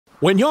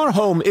When your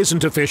home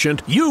isn't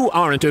efficient, you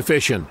aren't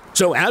efficient.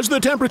 So as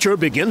the temperature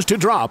begins to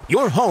drop,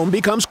 your home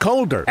becomes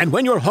colder. And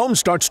when your home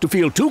starts to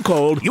feel too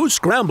cold, you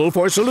scramble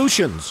for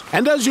solutions.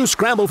 And as you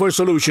scramble for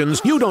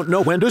solutions, you don't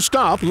know when to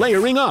stop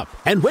layering up.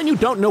 And when you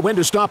don't know when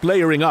to stop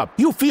layering up,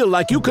 you feel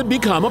like you could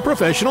become a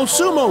professional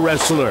sumo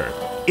wrestler.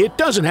 It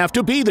doesn't have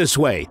to be this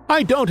way.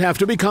 I don't have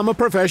to become a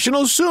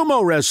professional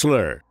sumo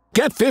wrestler.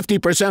 Get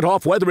 50%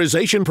 off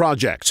weatherization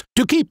projects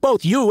to keep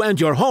both you and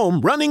your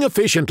home running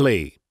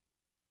efficiently.